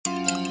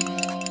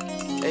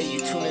Hey, you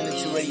tuning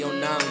into Radio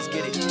 9, let's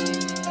get it.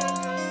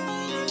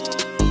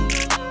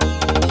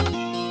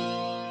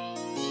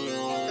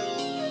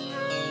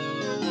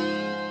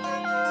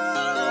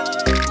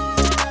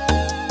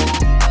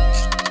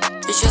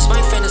 It's just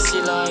my fantasy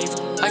life,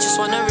 I just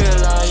wanna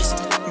realize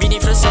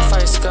beneath the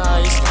sapphire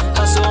skies,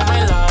 hustle all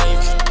my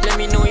life. Let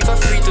me know if I'm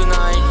free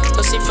tonight,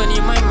 a symphony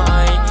in my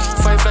mind,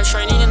 firefly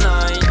shining in the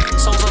night,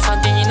 songs of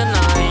hunting in the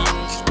night.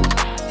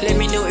 Let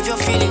me know if you're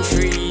feeling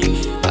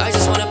free, I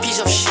just want a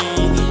piece of she.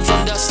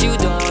 From dusk till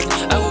dawn,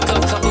 I woke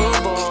up couple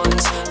of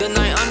bonds. The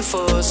night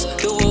unfolds,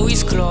 the world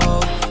is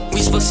clogged,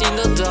 whispers in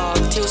the dark,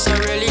 tales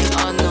are really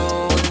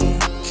unknown.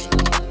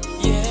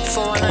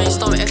 For one night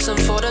storm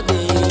absent for the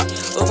day,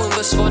 open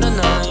verse for the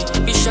night,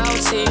 we shall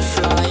take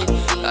flight.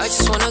 I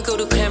just wanna go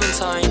to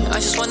Clementine, I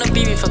just wanna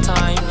be with her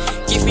time,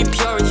 give me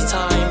purity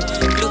time,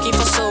 looking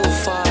for soul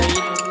fight.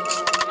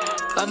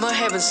 I'm a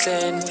heaven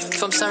sent,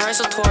 from sunrise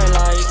to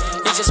twilight,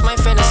 it's just my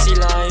fantasy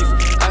life,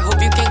 I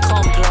hope you can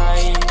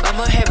comply. I'm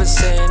a heaven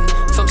sent,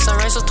 from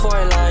sunrise to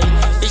twilight,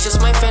 it's just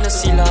my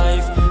fantasy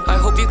life, I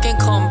hope you can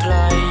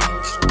comply.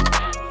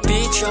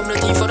 Bitch, I'm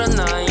ready for the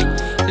night,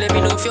 let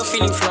me know if you're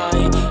feeling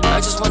fly,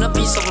 I just want a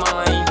peace of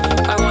mind,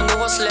 I wonder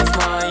what's left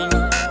mine.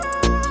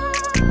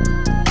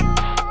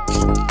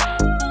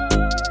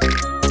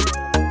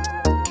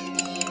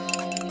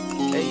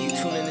 Hey, you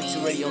tuning into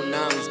Radio 9,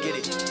 let's get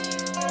it.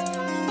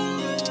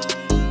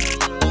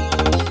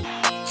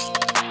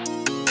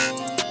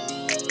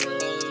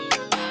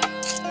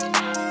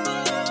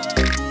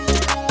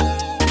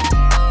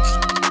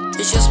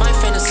 It's just my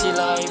fantasy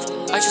life,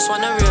 I just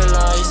wanna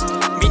realize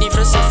beneath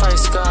the sapphire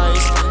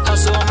skies,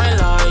 hustle all my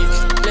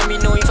life. Let me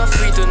know if I'm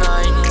free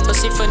tonight, a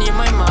symphony in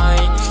my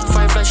mind,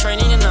 firefly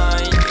shining in the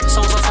night,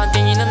 songs of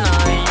hunting in the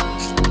night.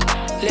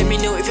 Let me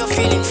know if you're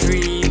feeling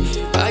free,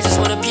 I just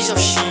want a piece of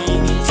she.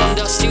 From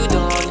dusk till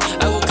dawn,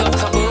 I woke up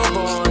couple of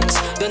bonds.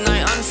 The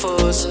night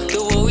unfolds, the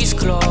world is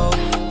clogged,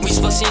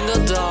 whispers in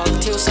the dark,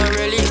 tales are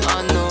really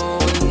unknown.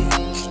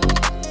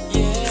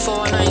 For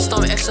one night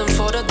storm absent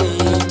for the day,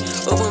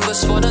 open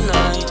verse for the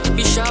night,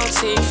 we shall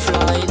take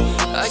flight.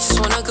 I just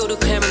wanna go to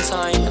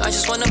Clementine, I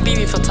just wanna be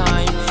with her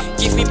time,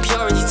 give me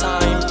purity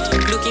time,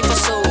 looking for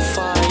soul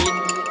fight.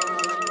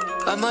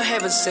 I'm a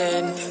heaven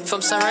sent,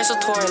 from sunrise to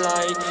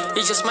twilight,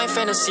 it's just my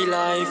fantasy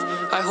life,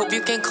 I hope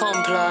you can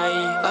comply.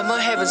 I'm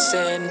a heaven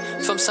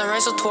sent, from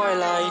sunrise to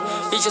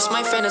twilight, it's just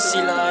my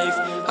fantasy life,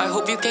 I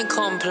hope you can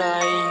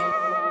comply.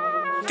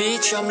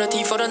 Bitch, I'm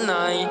ready for the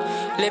night,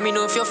 let me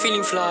know if you're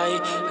feeling fly,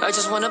 I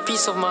just want a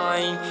peace of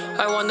mind,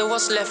 I wonder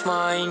what's left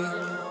mine.